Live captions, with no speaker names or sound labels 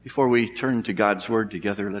Before we turn to God's Word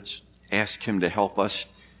together, let's ask Him to help us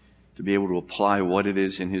to be able to apply what it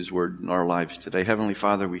is in His Word in our lives today. Heavenly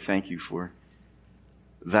Father, we thank You for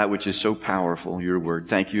that which is so powerful, Your Word.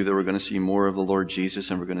 Thank You that we're going to see more of the Lord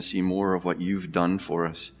Jesus and we're going to see more of what You've done for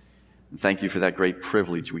us. And thank You for that great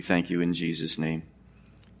privilege. We thank You in Jesus' name.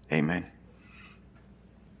 Amen.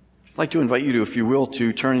 I'd like to invite you to, if you will,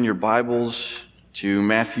 to turn in your Bibles to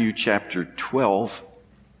Matthew chapter 12.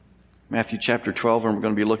 Matthew chapter 12, and we're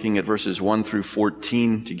going to be looking at verses 1 through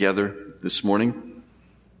 14 together this morning.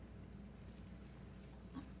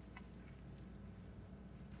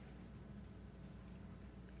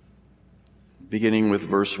 Beginning with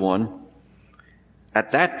verse 1.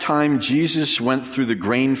 At that time, Jesus went through the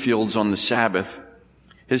grain fields on the Sabbath.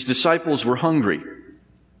 His disciples were hungry,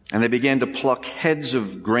 and they began to pluck heads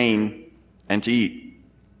of grain and to eat.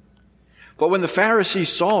 But when the Pharisees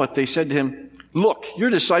saw it, they said to him, "Look, your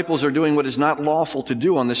disciples are doing what is not lawful to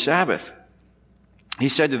do on the Sabbath." He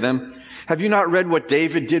said to them, "Have you not read what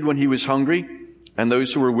David did when he was hungry, and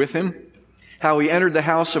those who were with him? How he entered the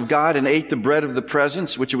house of God and ate the bread of the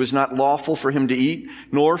presence, which it was not lawful for him to eat,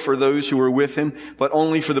 nor for those who were with him, but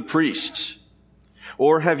only for the priests?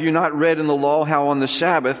 Or have you not read in the law how on the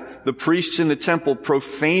Sabbath the priests in the temple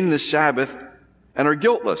profane the Sabbath and are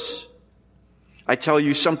guiltless? I tell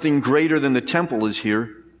you, something greater than the temple is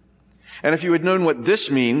here. And if you had known what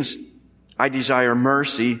this means, 'I desire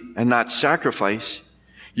mercy and not sacrifice,'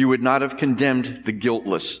 you would not have condemned the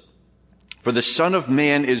guiltless. For the Son of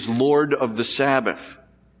Man is Lord of the Sabbath."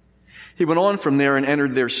 He went on from there and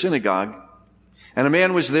entered their synagogue. And a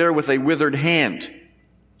man was there with a withered hand.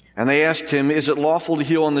 And they asked him, "Is it lawful to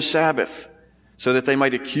heal on the Sabbath?" So that they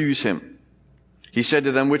might accuse him. He said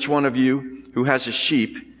to them, "Which one of you who has a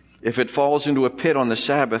sheep, if it falls into a pit on the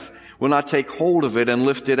Sabbath, will not take hold of it and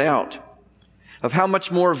lift it out? Of how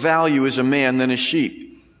much more value is a man than a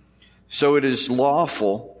sheep? So it is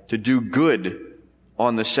lawful to do good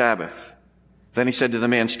on the Sabbath." Then he said to the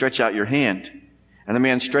man, "Stretch out your hand." And the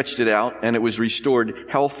man stretched it out, and it was restored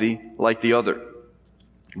healthy like the other.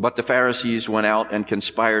 But the Pharisees went out and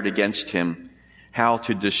conspired against him, how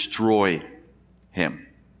to destroy him.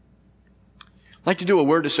 I'd like to do a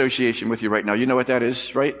word association with you right now. You know what that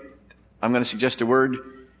is, right? I'm going to suggest a word,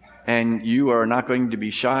 and you are not going to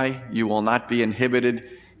be shy. You will not be inhibited.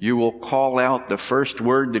 You will call out the first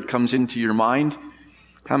word that comes into your mind.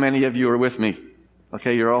 How many of you are with me?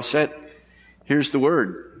 Okay, you're all set? Here's the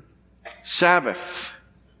word. Sabbath.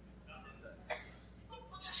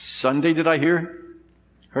 Sunday, did I hear?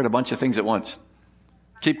 Heard a bunch of things at once.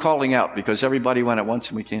 Keep calling out because everybody went at once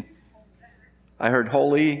and we can't. I heard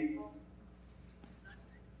holy.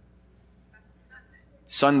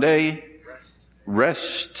 Sunday.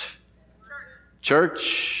 Rest.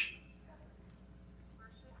 Church.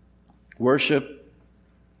 Worship.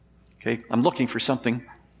 Okay, I'm looking for something.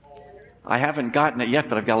 I haven't gotten it yet,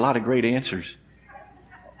 but I've got a lot of great answers.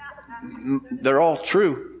 They're all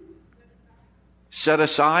true. Set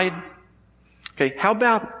aside. Okay, how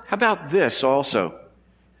about this also?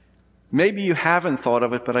 Maybe you haven't thought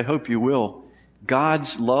of it, but I hope you will.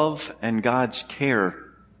 God's love and God's care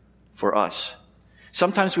for us.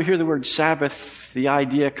 Sometimes we hear the word Sabbath, the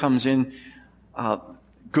idea comes in,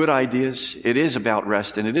 good ideas. It is about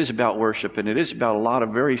rest, and it is about worship, and it is about a lot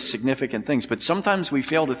of very significant things. But sometimes we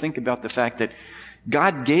fail to think about the fact that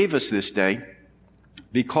God gave us this day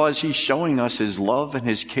because He's showing us His love and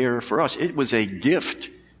His care for us. It was a gift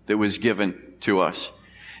that was given to us.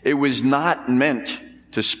 It was not meant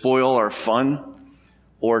to spoil our fun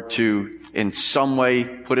or to in some way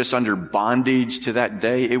put us under bondage to that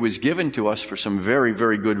day. It was given to us for some very,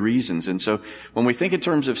 very good reasons. And so when we think in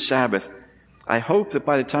terms of Sabbath, I hope that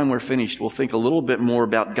by the time we're finished, we'll think a little bit more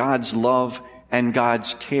about God's love and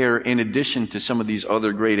God's care in addition to some of these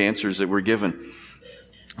other great answers that we're given.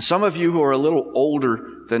 Some of you who are a little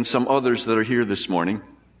older than some others that are here this morning,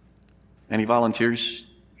 any volunteers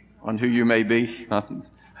on who you may be?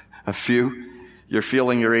 A few. You're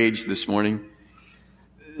feeling your age this morning.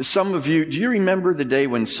 Some of you, do you remember the day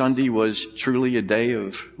when Sunday was truly a day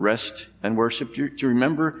of rest and worship? Do you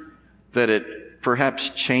remember that it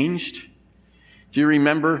perhaps changed? Do you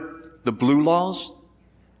remember the blue laws?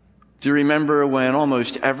 Do you remember when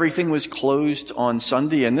almost everything was closed on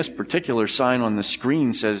Sunday? And this particular sign on the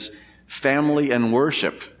screen says family and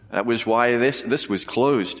worship. That was why this was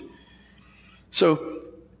closed. So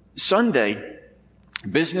Sunday,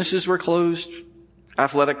 businesses were closed.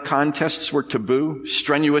 Athletic contests were taboo.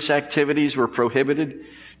 Strenuous activities were prohibited.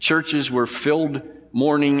 Churches were filled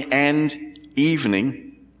morning and evening.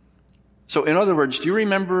 So in other words, do you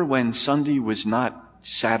remember when Sunday was not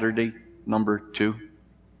Saturday number 2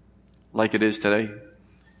 like it is today?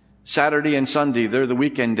 Saturday and Sunday, they're the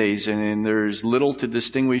weekend days, and there's little to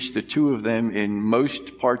distinguish the two of them in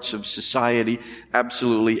most parts of society,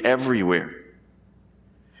 absolutely everywhere.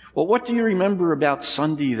 Well, what do you remember about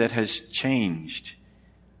Sunday that has changed?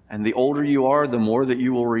 And the older you are, the more that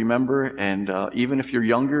you will remember. And even if you're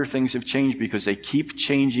younger, things have changed because they keep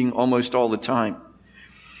changing almost all the time.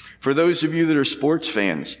 For those of you that are sports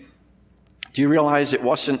fans, do you realize it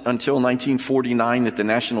wasn't until 1949 that the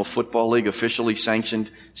National Football League officially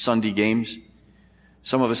sanctioned Sunday games?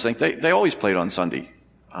 Some of us think they always played on Sunday.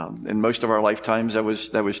 In most of our lifetimes, that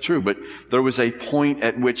was true. But there was a point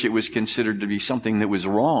at which it was considered to be something that was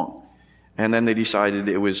wrong. And then they decided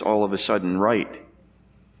it was all of a sudden right.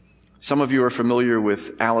 Some of you are familiar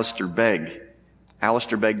with Alistair Begg.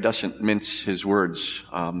 Alistair Begg doesn't mince his words.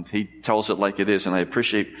 He tells it like it is, and I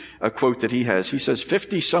appreciate a quote that he has. He says,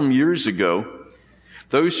 50-some years ago,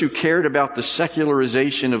 those who cared about the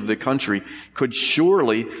secularization of the country could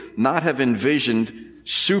surely not have envisioned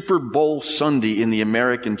Super Bowl Sunday in the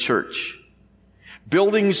American church.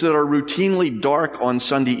 Buildings that are routinely dark on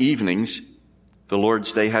Sunday evenings, the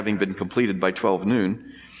Lord's Day having been completed by 12 noon,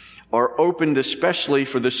 are opened especially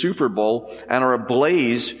for the Super Bowl and are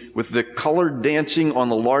ablaze with the colored dancing on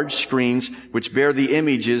the large screens which bear the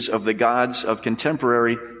images of the gods of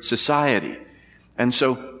contemporary society. And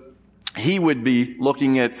so he would be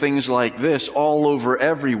looking at things like this all over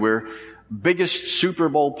everywhere. Biggest Super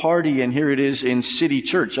Bowl party, and here it is in City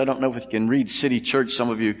Church. I don't know if you can read City Church. Some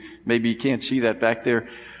of you maybe can't see that back there.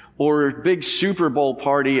 Or big Super Bowl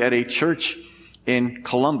party at a church in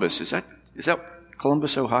Columbus. Is that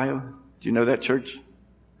Columbus, Ohio? Do you know that church?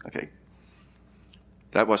 Okay.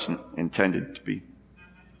 That wasn't intended to be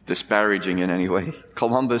disparaging in any way.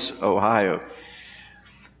 Columbus, Ohio.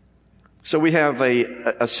 So we have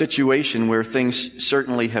a situation where things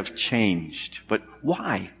certainly have changed. But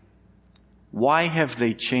why? Why have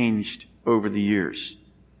they changed over the years?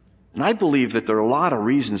 And I believe that there are a lot of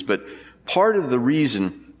reasons, but part of the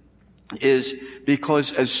reason is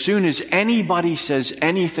because as soon as anybody says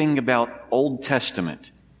anything about Old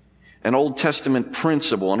Testament, an Old Testament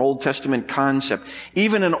principle, an Old Testament concept,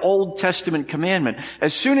 even an Old Testament commandment,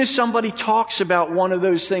 as soon as somebody talks about one of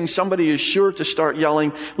those things, somebody is sure to start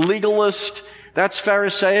yelling, legalist, that's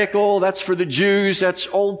Pharisaical, that's for the Jews, that's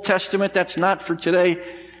Old Testament, that's not for today.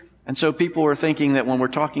 And so people are thinking that when we're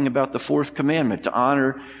talking about the fourth commandment, to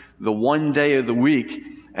honor the one day of the week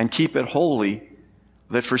and keep it holy,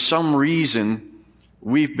 that for some reason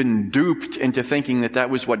we've been duped into thinking that that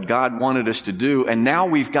was what God wanted us to do, and now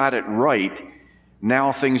we've got it right.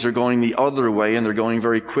 Now things are going the other way, and they're going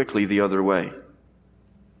very quickly the other way.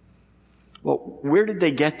 Well, where did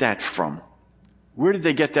they get that from? Where did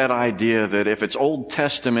they get that idea that if it's Old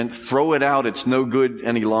Testament, throw it out, it's no good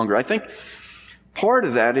any longer? I think part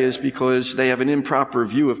of that is because they have an improper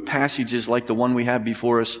view of passages like the one we have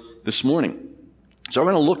before us this morning. So I'm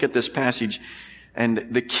going to look at this passage, and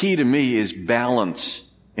the key to me is balance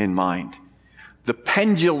in mind. The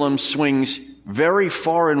pendulum swings very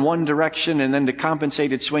far in one direction, and then to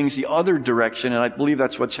compensate, it swings the other direction, and I believe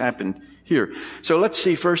that's what's happened here. So let's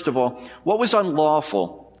see, first of all, what was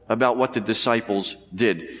unlawful about what the disciples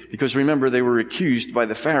did? Because remember, they were accused by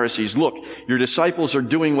the Pharisees. Look, your disciples are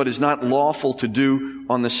doing what is not lawful to do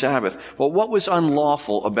on the Sabbath. Well, what was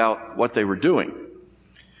unlawful about what they were doing?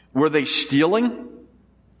 Were they stealing?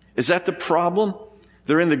 Is that the problem?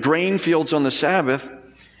 They're in the grain fields on the Sabbath,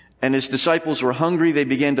 and his disciples were hungry. They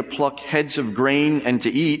began to pluck heads of grain and to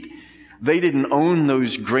eat. They didn't own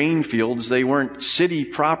those grain fields. They weren't city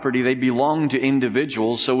property. They belonged to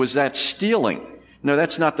individuals. So was that stealing? No,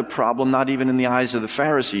 that's not the problem, not even in the eyes of the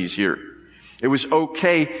Pharisees here. It was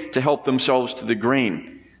okay to help themselves to the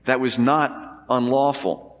grain. That was not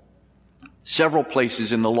unlawful. Several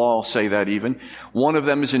places in the law say that even. One of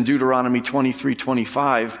them is in Deuteronomy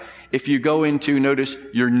 23:25. If you go into, notice,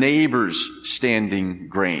 your neighbor's standing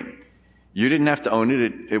grain. You didn't have to own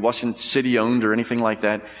it. It wasn't city-owned or anything like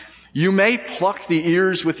that. You may pluck the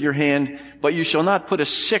ears with your hand, but you shall not put a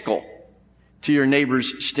sickle to your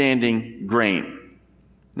neighbor's standing grain.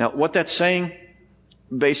 Now, what that's saying,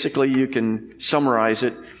 basically you can summarize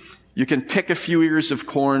it. You can pick a few ears of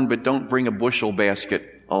corn, but don't bring a bushel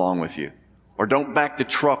basket along with you. Or don't back the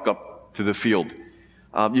truck up to the field.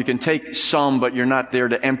 You can take some, but you're not there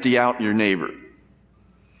to empty out your neighbor.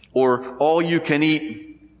 Or all you can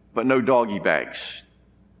eat, but no doggy bags.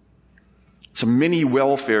 It's a mini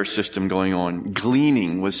welfare system going on.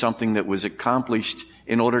 Gleaning was something that was accomplished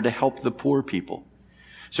in order to help the poor people.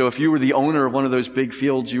 So if you were the owner of one of those big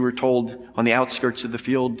fields, you were told on the outskirts of the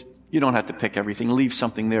field, you don't have to pick everything, leave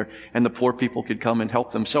something there, and the poor people could come and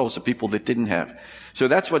help themselves, the people that didn't have. So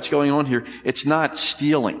that's what's going on here. It's not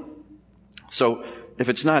stealing. So if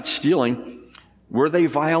it's not stealing, were they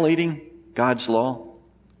violating God's law?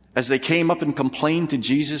 As they came up and complained to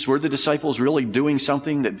Jesus, were the disciples really doing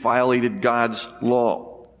something that violated God's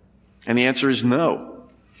law? And the answer is no.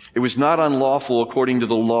 It was not unlawful according to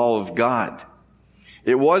the law of God.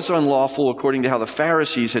 It was unlawful according to how the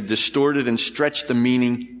Pharisees had distorted and stretched the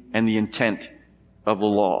meaning and the intent of the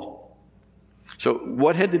law. So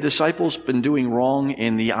what had the disciples been doing wrong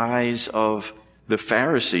in the eyes of the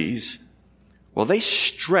Pharisees? Well, they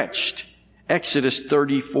stretched Exodus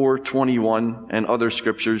 34:21 and other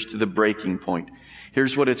scriptures to the breaking point.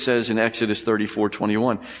 Here's what it says in Exodus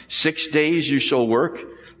 34:21. 6 days you shall work,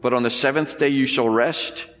 but on the seventh day you shall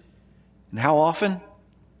rest. And how often?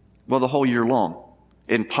 Well, the whole year long.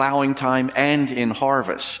 In plowing time and in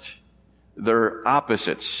harvest. They're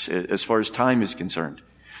opposites as far as time is concerned.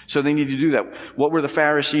 So they need to do that. What were the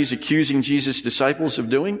Pharisees accusing Jesus' disciples of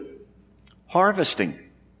doing? Harvesting.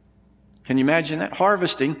 Can you imagine that?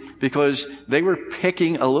 Harvesting, because they were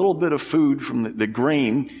picking a little bit of food from the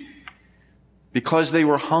grain because they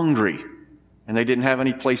were hungry and they didn't have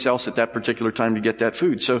any place else at that particular time to get that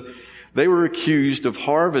food. So they were accused of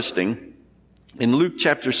harvesting. In Luke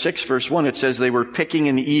chapter 6, verse 1, it says they were picking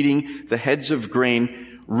and eating the heads of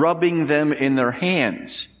grain, rubbing them in their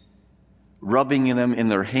hands. Rubbing them in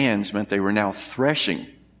their hands meant they were now threshing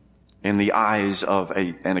in the eyes of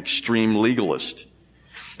an extreme legalist.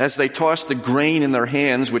 As they tossed the grain in their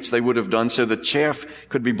hands, which they would have done so the chaff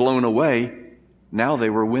could be blown away, now they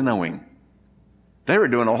were winnowing. They were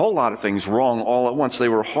doing a whole lot of things wrong all at once. They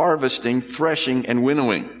were harvesting, threshing, and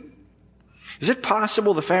winnowing. Is it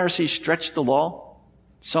possible the Pharisees stretched the law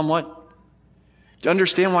somewhat? Do you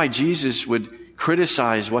understand why Jesus would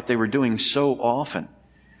criticize what they were doing so often?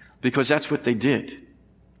 Because that's what they did.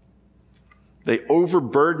 They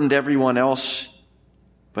overburdened everyone else,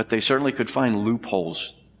 but they certainly could find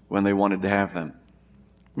loopholes when they wanted to have them.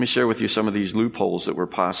 Let me share with you some of these loopholes that were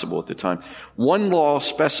possible at the time. One law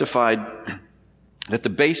specified that the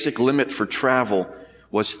basic limit for travel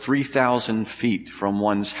was 3,000 feet from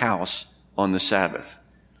one's house on the Sabbath.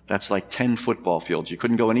 That's like 10 football fields. You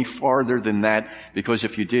couldn't go any farther than that, because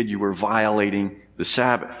if you did, you were violating the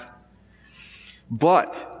Sabbath.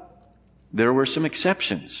 But there were some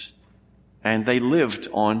exceptions, and they lived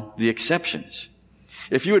on the exceptions.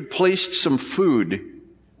 If you had placed some food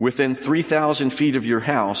within 3,000 feet of your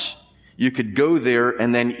house, you could go there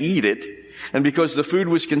and then eat it. And because the food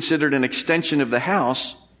was considered an extension of the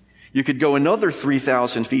house, you could go another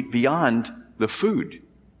 3,000 feet beyond the food.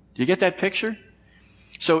 Do you get that picture?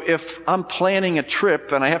 So if I'm planning a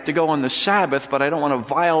trip and I have to go on the Sabbath, but I don't want to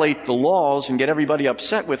violate the laws and get everybody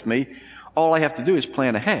upset with me, all I have to do is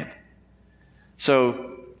plan ahead. So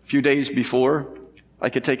a few days before, I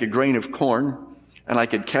could take a grain of corn and I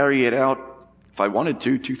could carry it out, if I wanted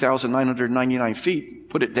to, 2,999 feet,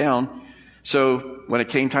 put it down. So when it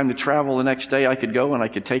came time to travel the next day, I could go and I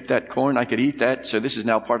could take that corn, I could eat that. So this is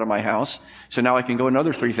now part of my house. So now I can go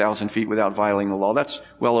another 3,000 feet without violating the law. That's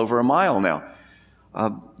well over a mile now.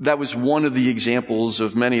 That was one of the examples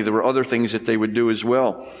of many. There were other things that they would do as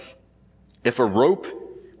well. If a rope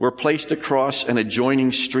were placed across an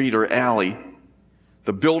adjoining street or alley,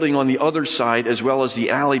 the building on the other side, as well as the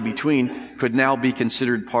alley between, could now be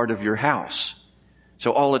considered part of your house.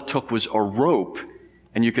 So all it took was a rope,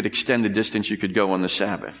 and you could extend the distance you could go on the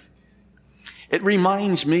Sabbath. It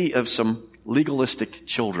reminds me of some legalistic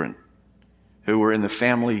children who were in the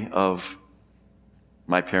family of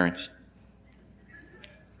my parents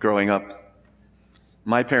growing up.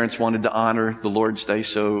 My parents wanted to honor the Lord's Day,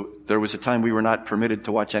 so there was a time we were not permitted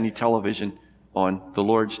to watch any television on the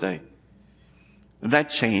Lord's Day. That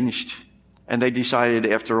changed, and they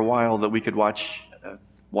decided after a while that we could watch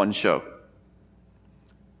one show.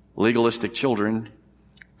 Legalistic children,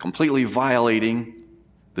 completely violating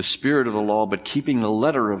the spirit of the law, but keeping the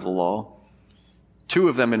letter of the law. Two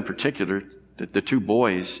of them in particular, the two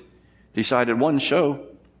boys, decided one show.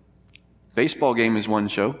 Baseball game is one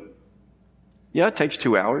show. Yeah, it takes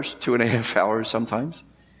 2 hours, 2.5 hours sometimes.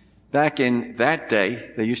 Back in that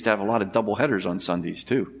day, they used to have a lot of double headers on Sundays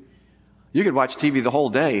too. You could watch TV the whole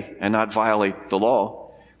day and not violate the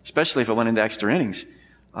law, especially if it went into extra innings.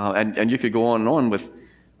 And you could go on and on with,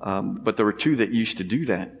 but there were two that used to do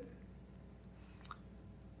that.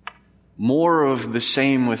 More of the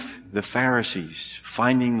same with the Pharisees,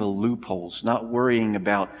 finding the loopholes, not worrying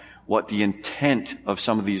about what the intent of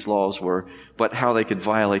some of these laws were, but how they could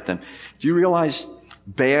violate them. Do you realize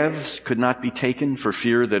baths could not be taken for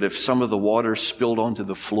fear that if some of the water spilled onto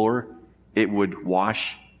the floor, it would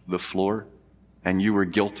wash the floor, and you were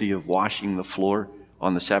guilty of washing the floor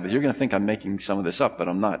on the Sabbath? You're going to think I'm making some of this up, but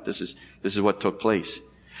I'm not. This is what took place.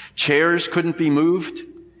 Chairs couldn't be moved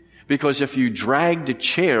because if you dragged a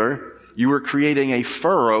chair, you were creating a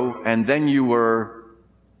furrow and then you were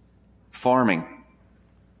farming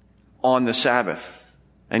on the Sabbath.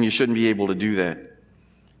 And you shouldn't be able to do that.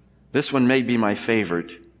 This one may be my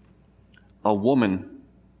favorite. A woman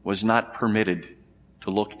was not permitted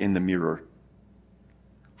to look in the mirror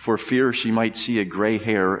for fear she might see a gray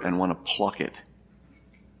hair and want to pluck it,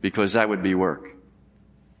 because that would be work.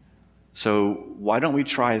 So why don't we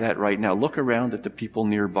try that right now? Look around at the people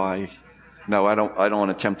nearby. No, I don't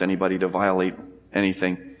want to tempt anybody to violate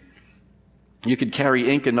anything. You could carry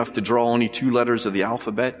ink enough to draw only 2 letters of the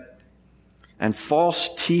alphabet, and false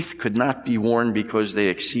teeth could not be worn because they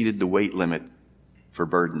exceeded the weight limit for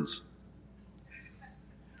burdens.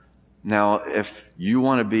 Now, if you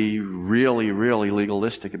want to be really, really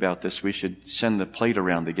legalistic about this, we should send the plate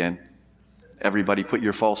around again. Everybody put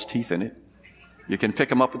your false teeth in it. You can pick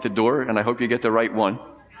them up at the door, and I hope you get the right one.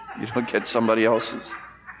 You don't get somebody else's.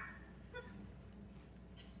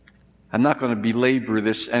 I'm not going to belabor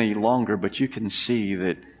this any longer, but you can see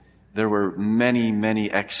that there were many, many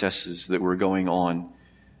excesses that were going on.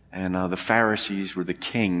 And the Pharisees were the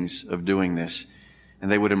kings of doing this.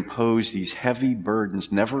 And they would impose these heavy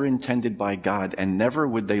burdens, never intended by God, and never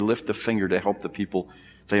would they lift a finger to help the people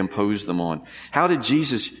they imposed them on. How did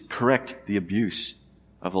Jesus correct the abuse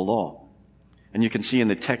of the law? And you can see in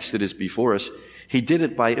the text that is before us, he did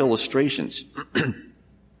it by illustrations.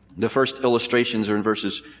 The first illustrations are in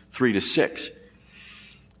verses 3 to 6.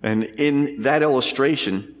 And in that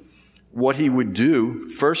illustration, what he would do,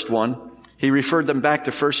 first one, he referred them back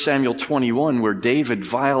to 1 Samuel 21, where David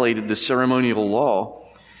violated the ceremonial law.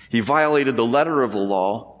 He violated the letter of the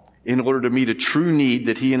law in order to meet a true need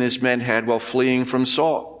that he and his men had while fleeing from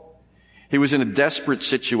Saul. He was in a desperate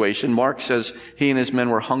situation. Mark says he and his men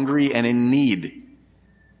were hungry and in need.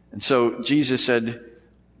 And so Jesus said,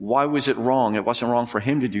 why was it wrong? It wasn't wrong for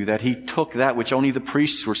him to do that. He took that which only the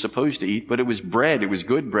priests were supposed to eat, but it was bread. It was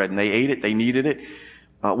good bread, and they ate it. They needed it.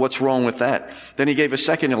 What's wrong with that? Then he gave a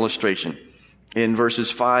second illustration in verses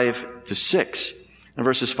 5 to 6. In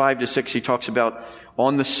verses 5 to 6, he talks about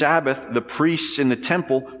on the Sabbath, the priests in the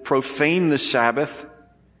temple profane the Sabbath,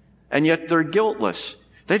 and yet they're guiltless.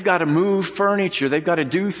 They've got to move furniture. They've got to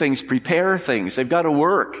do things, prepare things. They've got to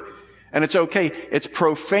work. And it's okay. It's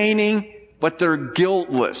profaning, but they're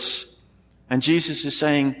guiltless. And Jesus is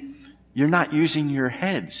saying, you're not using your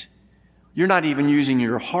heads. You're not even using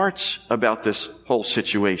your hearts about this whole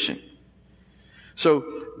situation. So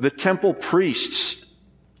the temple priests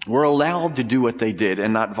were allowed to do what they did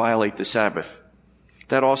and not violate the Sabbath.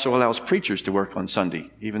 That also allows preachers to work on Sunday.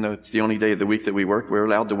 Even though it's the only day of the week that we work, we're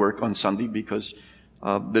allowed to work on Sunday because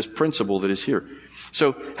of this principle that is here.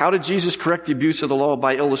 So how did Jesus correct the abuse of the law?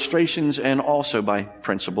 By illustrations and also by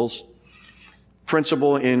principles.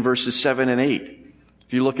 Principle in verses 7 and 8.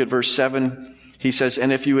 If you look at verse 7, he says,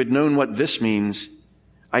 and if you had known what this means,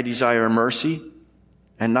 I desire mercy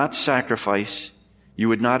and not sacrifice, you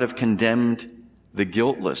would not have condemned the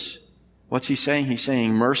guiltless. What's he saying? He's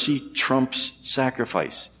saying mercy trumps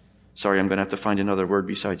sacrifice. Sorry, I'm going to have to find another word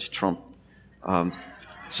besides trump,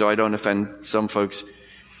 so I don't offend some folks.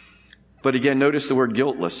 But again, notice the word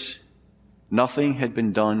guiltless. Nothing had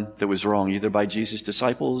been done that was wrong, either by Jesus'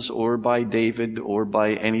 disciples or by David or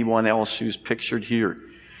by anyone else who's pictured here.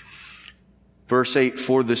 Verse 8,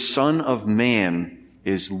 for the Son of Man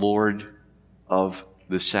is Lord of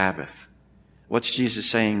the Sabbath. What's Jesus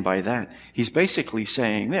saying by that? He's basically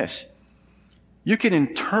saying this. You can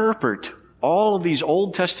interpret all of these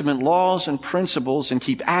Old Testament laws and principles and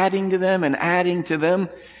keep adding to them and adding to them.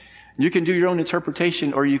 You can do your own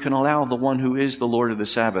interpretation, or you can allow the one who is the Lord of the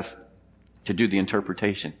Sabbath to do the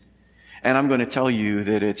interpretation. And I'm going to tell you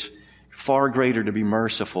that it's far greater to be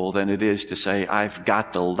merciful than it is to say, I've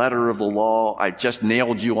got the letter of the law, I just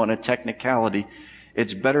nailed you on a technicality.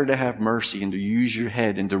 It's better to have mercy and to use your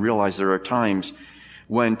head and to realize there are times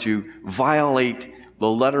when to violate the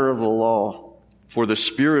letter of the law for the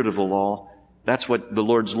spirit of the law, that's what the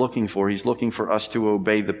Lord's looking for. He's looking for us to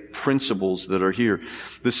obey the principles that are here.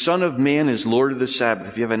 The Son of Man is Lord of the Sabbath.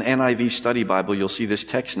 If you have an NIV study Bible, you'll see this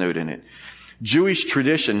text note in it. Jewish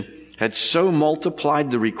tradition had so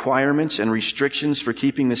multiplied the requirements and restrictions for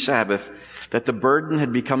keeping the Sabbath that the burden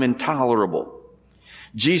had become intolerable.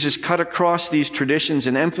 Jesus cut across these traditions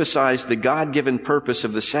and emphasized the God-given purpose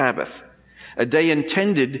of the Sabbath, a day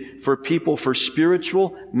intended for people for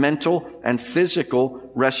spiritual, mental, and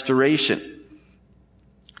physical restoration.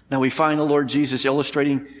 Now we find the Lord Jesus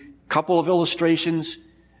illustrating a couple of illustrations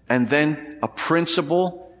and then a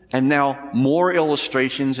principle and now more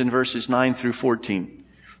illustrations in verses 9 through 14.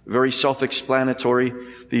 Very self-explanatory.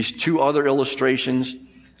 These two other illustrations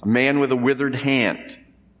a man with a withered hand.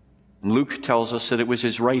 And Luke tells us that it was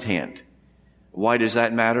his right hand. Why does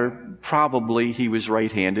that matter? Probably he was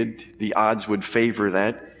right-handed. The odds would favor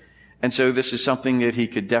that. And so this is something that he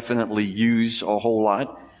could definitely use a whole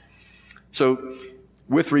lot. So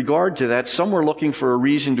with regard to that, some were looking for a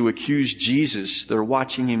reason to accuse Jesus. They're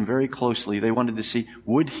watching him very closely. They wanted to see,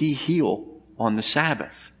 would he heal on the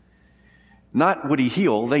Sabbath? Not would he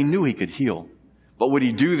heal, they knew he could heal. But would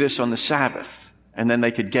he do this on the Sabbath? And then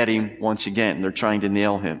they could get him once again. They're trying to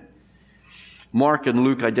nail him. Mark and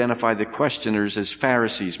Luke identify the questioners as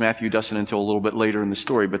Pharisees. Matthew doesn't until a little bit later in the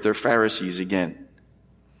story, but they're Pharisees again.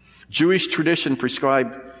 Jewish tradition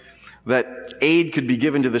prescribed that aid could be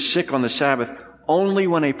given to the sick on the Sabbath only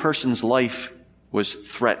when a person's life was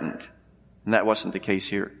threatened. And that wasn't the case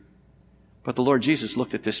here. But the Lord Jesus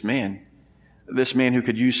looked at this man who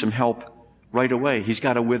could use some help right away. He's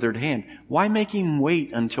got a withered hand. Why make him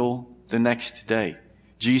wait until the next day?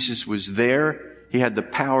 Jesus was there. He had the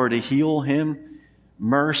power to heal him.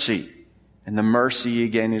 Mercy. And the mercy,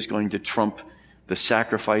 again, is going to trump the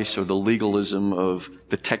sacrifice or the legalism of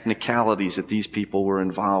the technicalities that these people were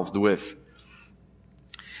involved with.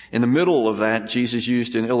 In the middle of that, Jesus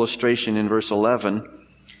used an illustration in verse 11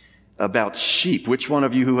 about sheep. Which one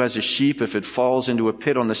of you who has a sheep, if it falls into a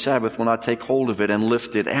pit on the Sabbath, will not take hold of it and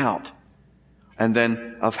lift it out? And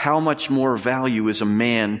then, of how much more value is a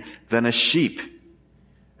man than a sheep?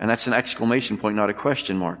 And that's an exclamation point, not a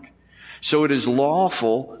question mark. So it is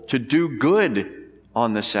lawful to do good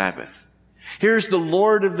on the Sabbath. Here's the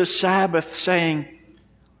Lord of the Sabbath saying,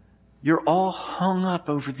 you're all hung up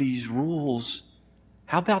over these rules.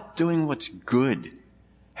 How about doing what's good?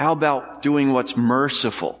 How about doing what's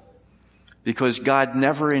merciful? Because God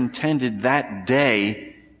never intended that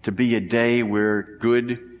day to be a day where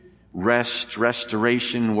good rest,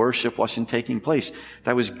 restoration, worship wasn't taking place.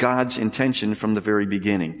 That was God's intention from the very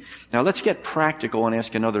beginning. Now let's get practical and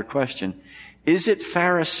ask another question. Is it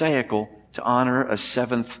Pharisaical to honor a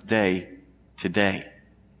seventh day today?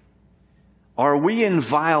 Are we in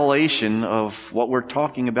violation of what we're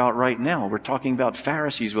talking about right now? We're talking about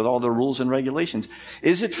Pharisees with all the rules and regulations.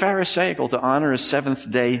 Is it Pharisaical to honor a seventh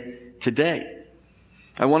day today?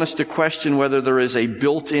 I want us to question whether there is a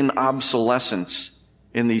built-in obsolescence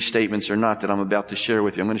in these statements or not that I'm about to share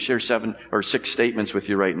with you. I'm going to share 7 or 6 statements with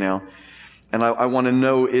you right now. And I want to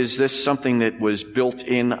know, is this something that was built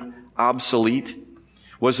in obsolete?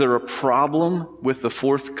 Was there a problem with the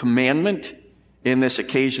fourth commandment in this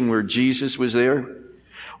occasion where Jesus was there?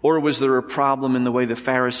 Or was there a problem in the way the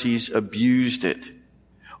Pharisees abused it?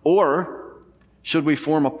 Or should we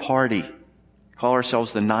form a party, call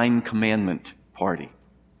ourselves the 9 Commandment Party?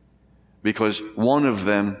 Because one of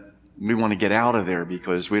them, we want to get out of there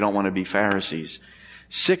because we don't want to be Pharisees.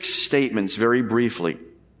 6 statements very briefly.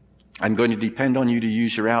 I'm going to depend on you to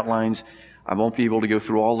use your outlines. I won't be able to go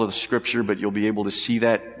through all of the scripture, but you'll be able to see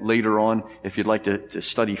that later on if you'd like to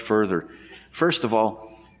study further. First of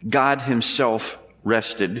all, God himself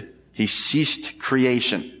rested. He ceased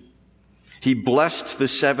creation. He blessed the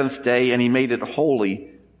seventh day and he made it holy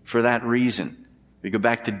for that reason. We go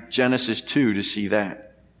back to Genesis 2 to see that.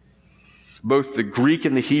 Both the Greek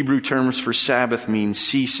and the Hebrew terms for Sabbath mean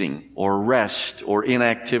ceasing or rest or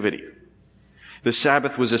inactivity. The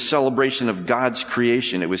Sabbath was a celebration of God's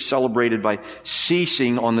creation. It was celebrated by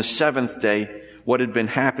ceasing on the seventh day what had been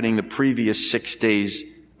happening the previous 6 days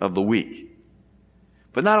of the week.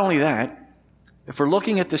 But not only that, if we're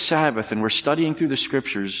looking at the Sabbath and we're studying through the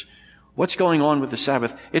scriptures, what's going on with the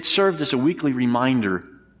Sabbath? It served as a weekly reminder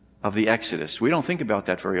of the Exodus. We don't think about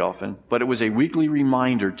that very often, but it was a weekly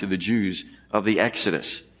reminder to the Jews of the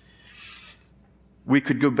Exodus. We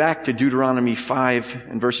could go back to Deuteronomy 5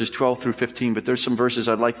 and verses 12 through 15, but there's some verses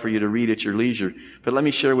I'd like for you to read at your leisure. But let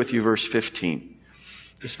me share with you verse 15.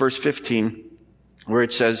 This verse 15, where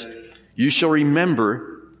it says, "You shall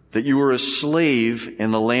remember that you were a slave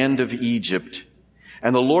in the land of Egypt,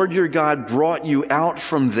 and the Lord your God brought you out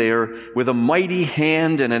from there with a mighty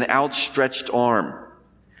hand and an outstretched arm.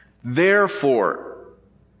 Therefore,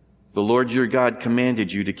 the Lord your God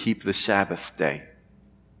commanded you to keep the Sabbath day."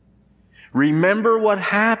 Remember what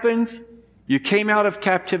happened? You came out of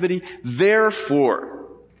captivity. Therefore,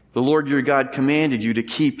 the Lord your God commanded you to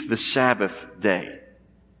keep the Sabbath day.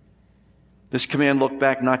 This command looked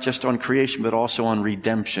back not just on creation, but also on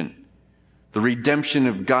redemption. The redemption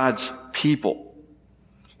of God's people.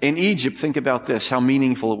 In Egypt, think about this, how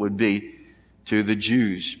meaningful it would be to the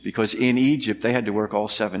Jews, because in Egypt they had to work all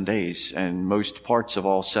 7 days and most parts of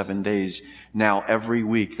all 7 days. Now every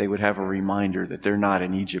week they would have a reminder that they're not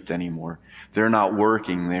in Egypt anymore. They're not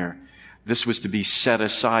working there. This was to be set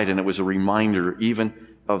aside, and it was a reminder even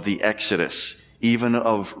of the Exodus. even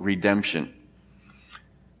of redemption.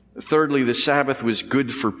 Thirdly, the Sabbath was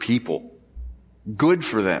good for people. Good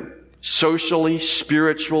for them. Socially,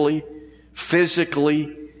 spiritually,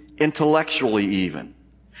 physically, intellectually even.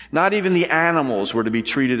 Not even the animals were to be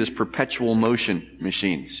treated as perpetual motion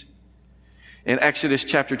machines. In Exodus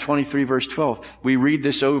chapter 23, verse 12, we read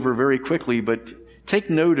this over very quickly, but take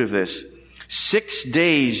note of this. 6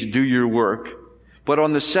 days do your work, but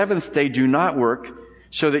on the seventh day do not work,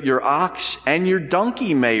 so that your ox and your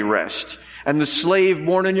donkey may rest, and the slave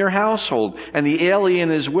born in your household, and the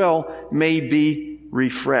alien as well, may be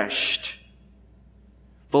refreshed.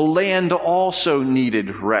 The land also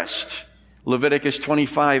needed rest. Leviticus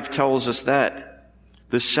 25 tells us that.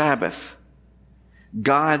 The Sabbath,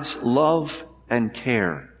 God's love and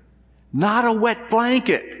care. Not a wet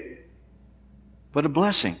blanket, but a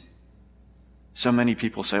blessing. So many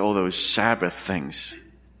people say, oh, those Sabbath things,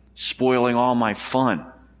 spoiling all my fun.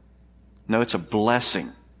 No, it's a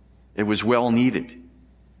blessing. It was well needed.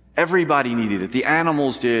 Everybody needed it. The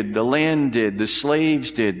animals did, the land did, the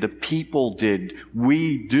slaves did, the people did.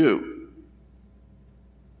 We do.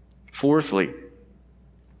 Fourthly,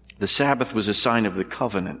 the Sabbath was a sign of the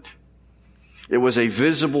covenant. It was a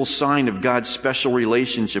visible sign of God's special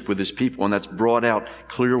relationship with His people, and that's brought out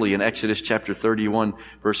clearly in Exodus chapter 31,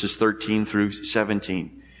 verses 13 through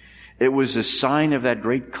 17. It was a sign of that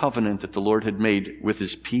great covenant that the Lord had made with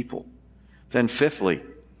His people. Then fifthly,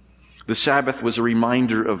 the Sabbath was a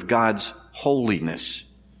reminder of God's holiness.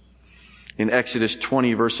 In Exodus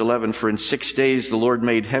 20, verse 11, for in 6 days the Lord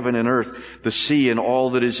made heaven and earth, the sea and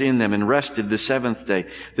all that is in them, and rested the seventh day.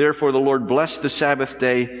 Therefore the Lord blessed the Sabbath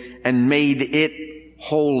day and made it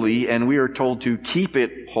holy, and we are told to keep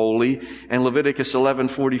it holy. And Leviticus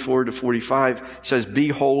 11:44 to 45 says, be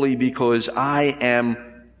holy because I am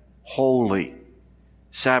holy.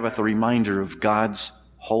 Sabbath, a reminder of God's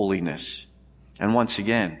holiness. And once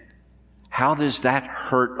again, how does that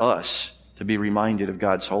hurt us to be reminded of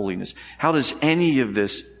God's holiness? How does any of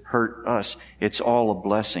this hurt us? It's all a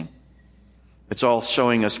blessing. It's all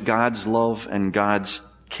showing us God's love and God's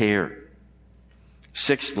care.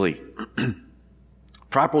 Sixthly,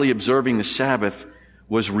 properly observing the Sabbath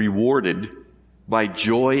was rewarded by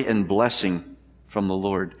joy and blessing from the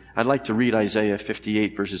Lord. I'd like to read Isaiah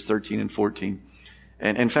 58, verses 13 and 14.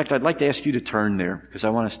 And in fact, I'd like to ask you to turn there because I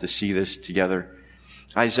want us to see this together.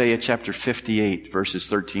 Isaiah chapter 58, verses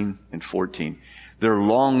 13 and 14. They're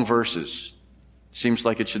long verses. Seems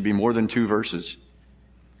like it should be more than 2 verses.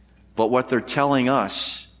 But what they're telling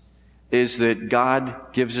us is that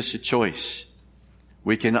God gives us a choice.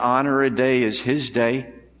 We can honor a day as His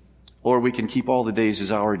day, or we can keep all the days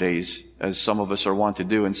as our days, as some of us are wont to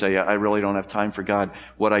do, and say, I really don't have time for God.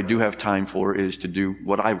 What I do have time for is to do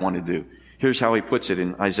what I want to do. Here's how He puts it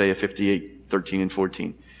in Isaiah 58, 13 and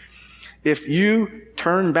 14. If you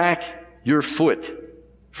turn back your foot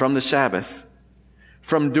from the Sabbath,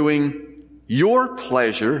 from doing your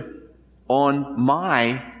pleasure on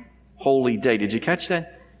my holy day. Did you catch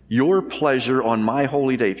that? Your pleasure on my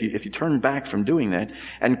holy day. If you turn back from doing that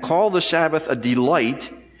and call the Sabbath a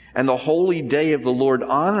delight and the holy day of the Lord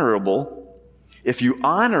honorable, if you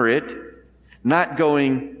honor it, not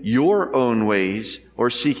going your own ways or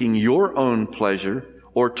seeking your own pleasure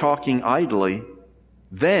or talking idly,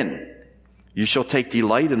 then you shall take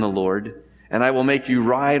delight in the Lord, and I will make you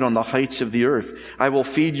ride on the heights of the earth. I will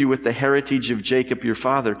feed you with the heritage of Jacob your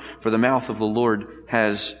father, for the mouth of the Lord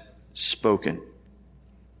has spoken.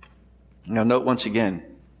 Now note once again,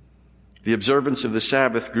 the observance of the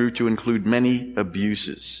Sabbath grew to include many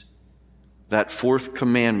abuses. That fourth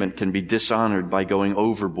commandment can be dishonored by going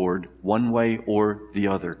overboard one way or the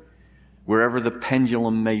other, wherever the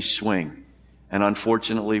pendulum may swing. And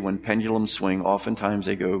unfortunately, when pendulums swing, oftentimes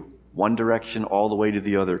they go one direction all the way to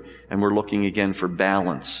the other, and we're looking again for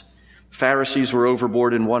balance. Pharisees were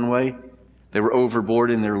overboard in one way. They were overboard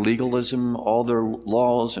in their legalism, all their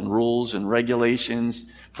laws and rules and regulations,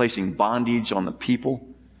 placing bondage on the people.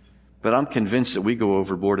 But I'm convinced that we go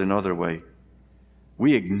overboard another way.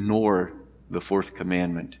 We ignore the fourth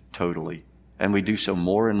commandment totally, and we do so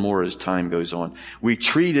more and more as time goes on. We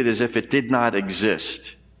treat it as if it did not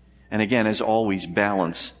exist. And again, as always,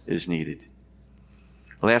 balance is needed.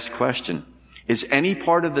 Last question. Is any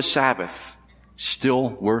part of the Sabbath still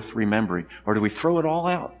worth remembering? Or do we throw it all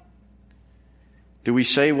out? Do we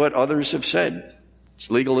say what others have said?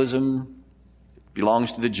 It's legalism,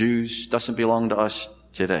 belongs to the Jews, doesn't belong to us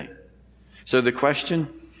today. So the question,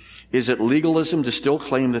 is it legalism to still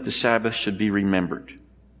claim that the Sabbath should be remembered?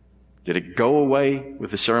 Did it go away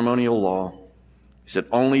with the ceremonial law? Is it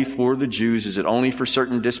only for the Jews? Is it only for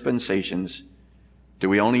certain dispensations? Do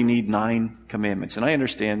we only need 9 commandments? And I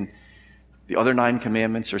understand The other 9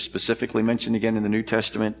 commandments are specifically mentioned again in the New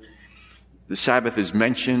Testament. The Sabbath is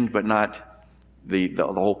mentioned, but not the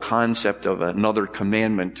whole concept of another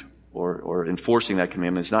commandment or enforcing that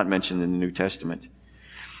commandment is not mentioned in the New Testament.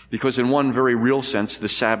 Because in one very real sense, the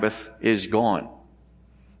Sabbath is gone.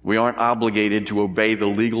 We aren't obligated to obey the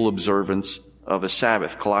legal observance of a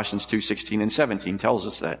Sabbath. Colossians 2:16 and 17 tells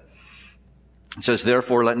us that. It says,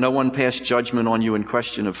 therefore, let no one pass judgment on you in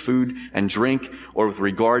question of food and drink, or with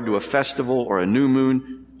regard to a festival, or a new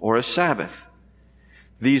moon, or a Sabbath.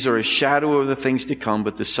 These are a shadow of the things to come,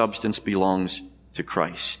 but the substance belongs to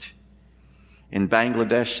Christ. In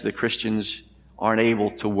Bangladesh, the Christians aren't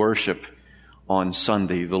able to worship on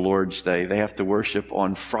Sunday, the Lord's Day. They have to worship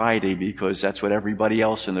on Friday because that's what everybody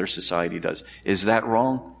else in their society does. Is that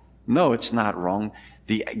wrong? No, it's not wrong.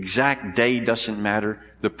 The exact day doesn't matter.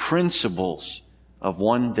 The principles of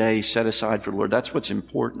one day set aside for the Lord, that's what's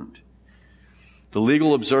important. The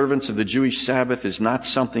legal observance of the Jewish Sabbath is not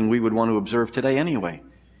something we would want to observe today anyway,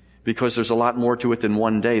 because there's a lot more to it than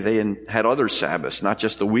one day. They had other Sabbaths, not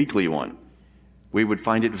just the weekly one. We would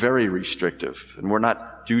find it very restrictive, and we're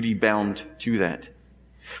not duty-bound to that.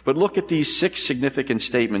 But look at these 6 significant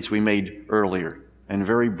statements we made earlier, and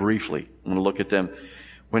very briefly, I'm going to look at them.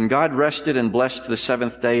 When God rested and blessed the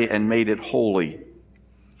 7th day and made it holy,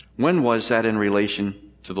 when was that in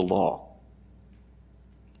relation to the law?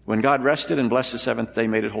 When God rested and blessed the 7th day,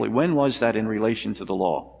 made it holy, when was that in relation to the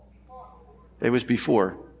law? It was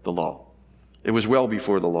before the law. It was well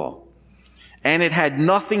before the law. And it had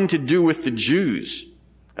nothing to do with the Jews,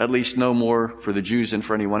 at least no more for the Jews than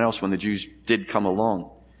for anyone else when the Jews did come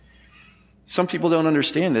along. Some people don't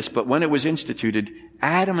understand this, but when it was instituted,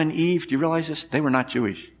 Adam and Eve, do you realize this? They were not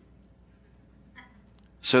Jewish.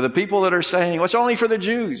 So the people that are saying, well, it's only for the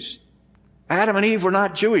Jews. Adam and Eve were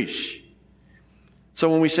not Jewish. So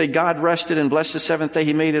when we say God rested and blessed the 7th day,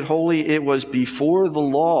 He made it holy, it was before the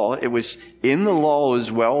law. It was in the law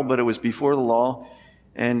as well, but it was before the law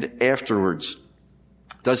and afterwards.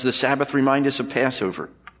 Does the Sabbath remind us of Passover?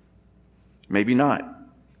 Maybe not.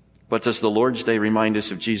 But does the Lord's Day remind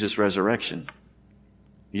us of Jesus' resurrection?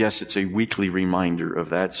 Yes, it's a weekly reminder of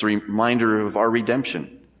that. It's a reminder of our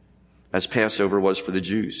redemption, as Passover was for the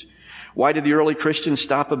Jews. Why did the early Christians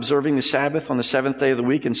stop observing the Sabbath on the 7th day of the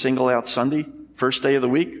week and single out Sunday, first day of the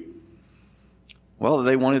week? Well,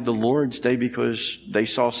 they wanted the Lord's Day because they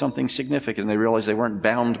saw something significant. They realized they weren't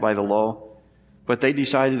bound by the law. But they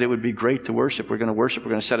decided it would be great to worship. We're going to worship. We're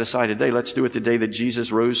going to set aside a day. Let's do it the day that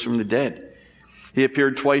Jesus rose from the dead. He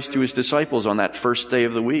appeared twice to His disciples on that first day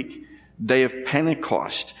of the week. Day of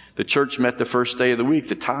Pentecost. The church met the first day of the week.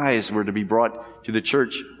 The tithes were to be brought to the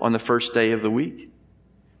church on the first day of the week.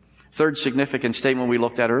 Third significant statement we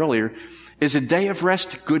looked at earlier, is a day of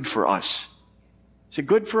rest good for us? Is it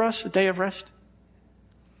good for us, a day of rest?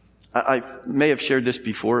 I may have shared this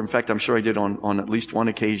before. In fact, I'm sure I did on at least one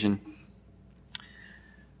occasion.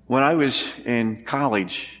 When I was in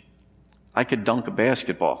college, I could dunk a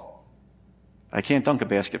basketball. I can't dunk a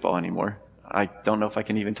basketball anymore. I don't know if I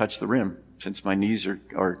can even touch the rim since my knees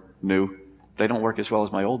are new. They don't work as well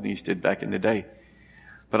as my old knees did back in the day.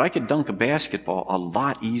 But I could dunk a basketball a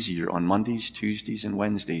lot easier on Mondays, Tuesdays, and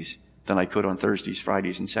Wednesdays than I could on Thursdays,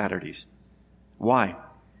 Fridays, and Saturdays. Why?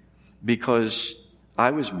 Because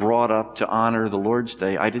I was brought up to honor the Lord's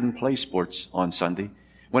Day. I didn't play sports on Sunday.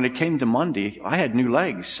 When it came to Monday, I had new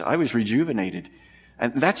legs. I was rejuvenated.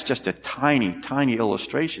 And that's just a tiny, tiny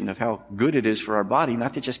illustration of how good it is for our body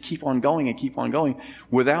not to just keep on going and keep on going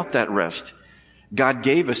without that rest. God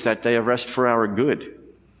gave us that day of rest for our good.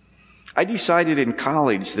 I decided in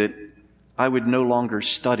college that I would no longer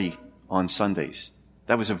study on Sundays.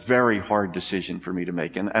 That was a very hard decision for me to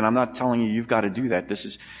make. And I'm not telling you've got to do that.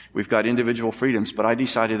 We've got individual freedoms, but I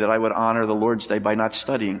decided that I would honor the Lord's Day by not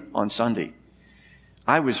studying on Sunday.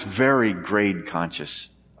 I was very grade conscious.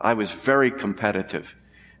 I was very competitive.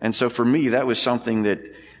 And so for me, that was something that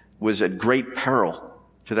was at great peril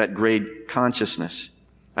to that grade consciousness.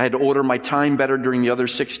 I had to order my time better during the other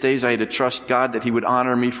 6 days. I had to trust God that He would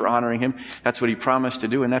honor me for honoring Him. That's what He promised to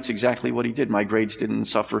do, and that's exactly what He did. My grades didn't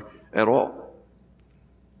suffer at all.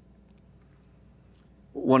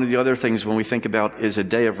 One of the other things when we think about, is a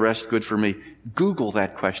day of rest good for me? Google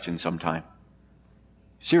that question sometime.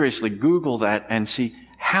 Seriously, Google that and see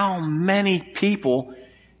how many people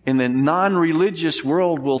in the non-religious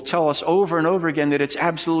world will tell us over and over again that it's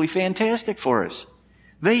absolutely fantastic for us.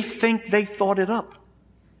 They think they thought it up.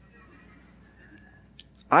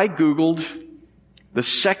 I Googled, the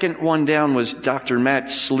second one down was Dr. Matt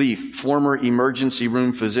Sleeth, former emergency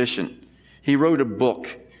room physician. He wrote a book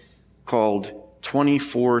called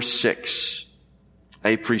 24/6,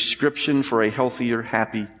 A Prescription for a Healthier,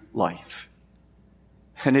 Happy Life.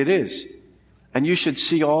 And it is. And you should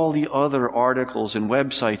see all the other articles and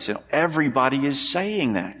websites, and everybody is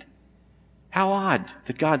saying that. How odd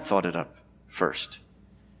that God thought it up first.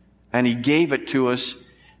 And He gave it to us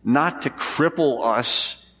not to cripple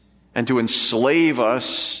us and to enslave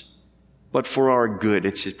us, but for our good.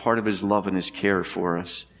 It's part of His love and His care for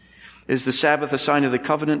us. Is the Sabbath a sign of the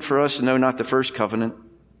covenant for us? No, not the first covenant.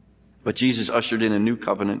 But Jesus ushered in a new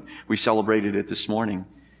covenant. We celebrated it this morning.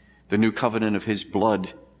 The new covenant of His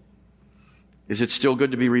blood. Is it still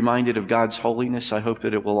good to be reminded of God's holiness? I hope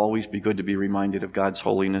that it will always be good to be reminded of God's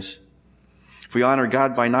holiness. If we honor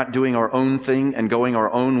God by not doing our own thing and going our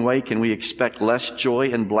own way, can we expect less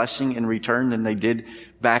joy and blessing in return than they did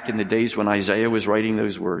back in the days when Isaiah was writing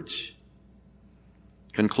those words?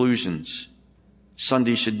 Conclusions.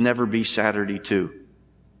 Sunday should never be Saturday too.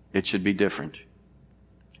 It should be different.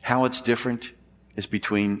 How it's different is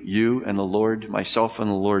between you and the Lord, myself and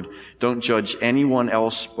the Lord. Don't judge anyone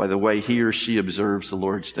else by the way he or she observes the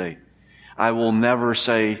Lord's Day. I will never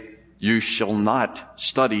say, you shall not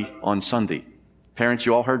study on Sunday. Parents,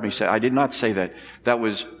 you all heard me say, I did not say that. That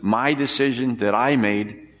was my decision that I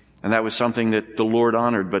made, and that was something that the Lord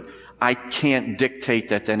honored. But I can't dictate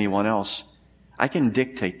that to anyone else. I can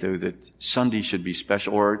dictate, though, that Sunday should be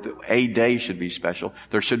special, or a day should be special.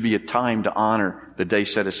 There should be a time to honor the day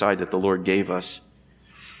set aside that the Lord gave us.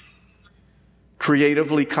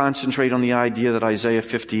 Creatively concentrate on the idea that Isaiah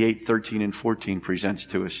 58:13 and 14 presents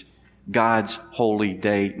to us. God's holy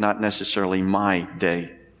day, not necessarily my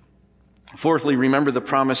day. Fourthly, remember the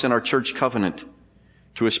promise in our church covenant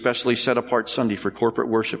to especially set apart Sunday for corporate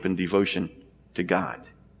worship and devotion to God.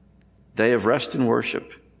 Day of rest and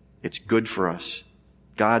worship. It's good for us.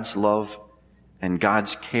 God's love and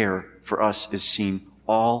God's care for us is seen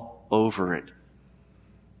all over it.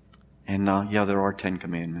 And there are 10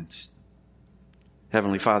 commandments.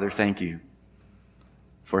 Heavenly Father, thank you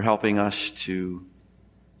for helping us to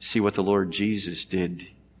see what the Lord Jesus did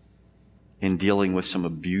in dealing with some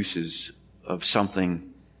abuses of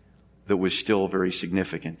something that was still very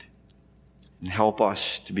significant. And help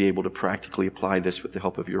us to be able to practically apply this with the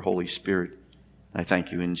help of your Holy Spirit. I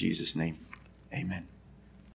thank you in Jesus' name. Amen.